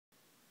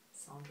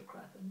Sandra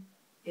Crathern,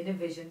 Inner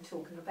Vision,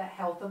 talking about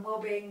health and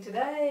well-being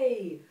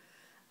today.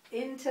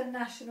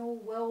 International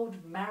World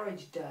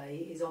Marriage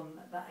Day is on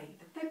the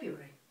 8th of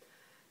February.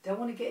 Don't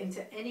want to get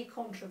into any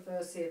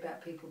controversy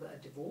about people that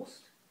are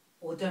divorced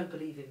or don't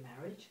believe in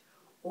marriage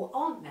or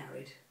aren't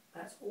married.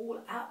 That's all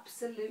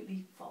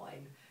absolutely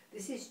fine.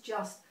 This is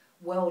just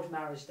World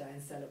Marriage Day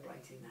and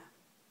celebrating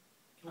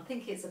that. I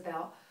think it's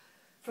about,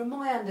 from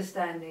my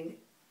understanding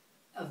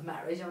of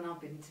marriage, I mean, I've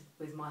been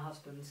with my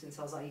husband since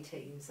I was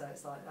 18, so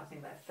it's like, I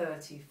think about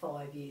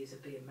 35 years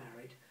of being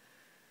married.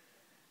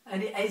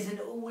 And it isn't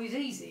always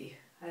easy,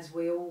 as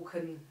we all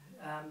can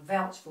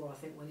vouch for. I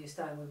think when you're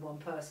staying with one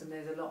person,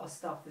 there's a lot of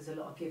stuff, there's a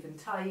lot of give and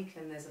take,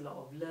 and there's a lot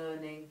of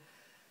learning.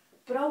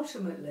 But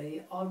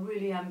ultimately, I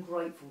really am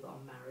grateful that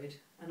I'm married,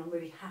 and I'm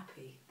really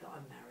happy that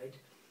I'm married.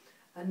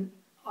 And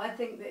I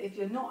think that if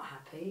you're not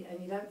happy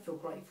and you don't feel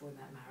grateful in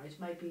that marriage,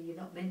 maybe you're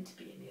not meant to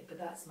be in it, but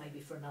that's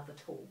maybe for another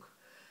talk.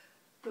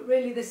 But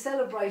really, the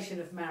celebration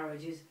of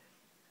marriage is,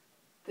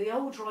 the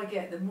older I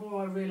get, the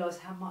more I realise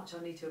how much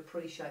I need to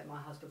appreciate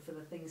my husband for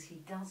the things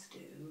he does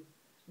do,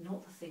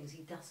 not the things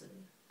he doesn't.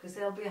 Because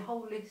there'll be a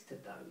whole list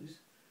of those.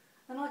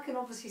 And I can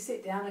obviously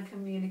sit down and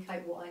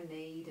communicate what I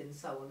need and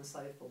so on and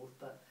so forth.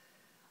 But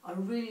I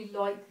really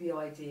like the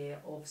idea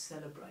of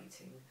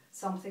celebrating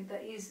something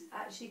that is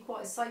actually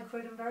quite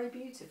sacred and very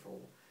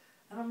beautiful.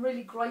 And I'm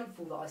really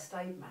grateful that I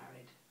stayed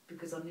married,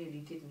 because I nearly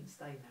didn't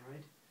stay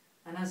married.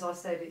 And as I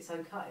said, it's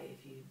okay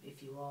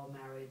if you are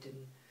married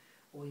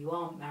or you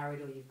aren't married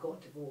or you've got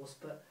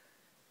divorced. But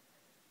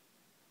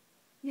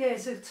yeah,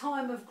 it's a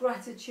time of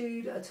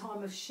gratitude, a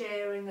time of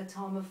sharing, a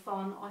time of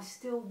fun. I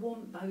still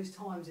want those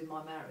times in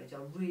my marriage. I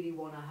really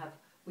want to have,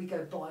 we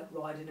go bike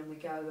riding and we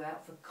go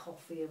out for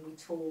coffee and we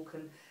talk,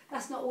 and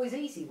that's not always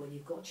easy when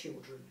you've got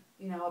children.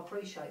 You know, I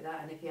appreciate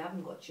that, and if you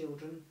haven't got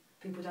children,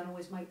 people don't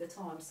always make the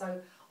time. So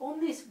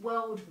on this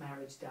World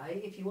Marriage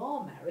Day, if you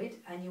are married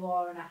and you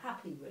are in a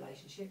happy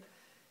relationship,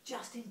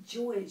 just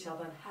enjoy each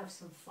other and have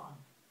some fun.